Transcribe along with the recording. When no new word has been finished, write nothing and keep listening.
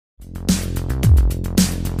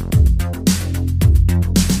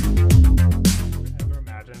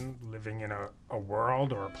living in a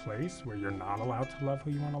world or a place where you're not allowed to love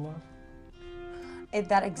who you want to love?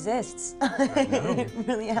 That exists. I know. It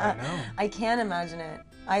really, yeah. I know. I can imagine it.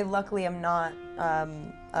 I luckily am not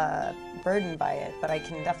burdened by it, but I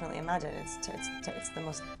can definitely imagine it's the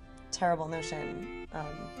most terrible notion.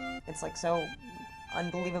 It's like so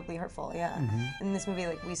unbelievably hurtful, yeah. In this movie,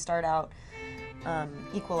 like we start out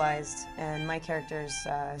equalized, and my character's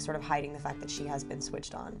sort of hiding the fact that she has been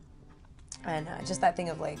switched on. And just that thing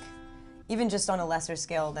of like, even just on a lesser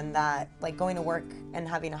scale than that, like going to work and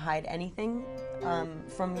having to hide anything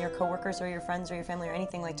from your coworkers or your friends or your family or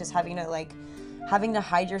anything, like just having to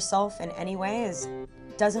hide yourself in any way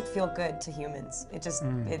doesn't feel good to humans. It just,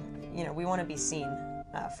 you know, we want to be seen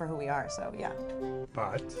for who we are, so yeah.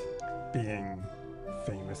 But being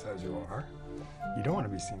famous as you are, you don't want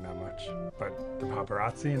to be seen that much. But the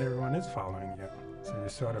paparazzi and everyone is following you. So you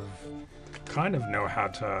sort of kind of know how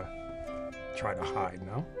to try to hide,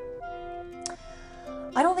 no?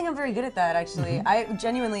 I don't think I'm very good at that, actually. I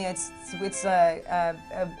genuinely, it's a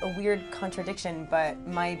weird contradiction, but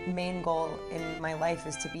my main goal in my life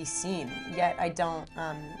is to be seen. Yet I don't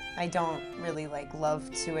really like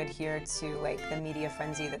love to adhere to like the media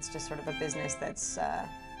frenzy that's just sort of a business that's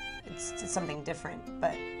it's something different.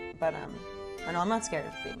 But I know I'm not scared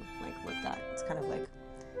of being like looked at. It's kind of like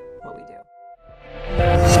what we do.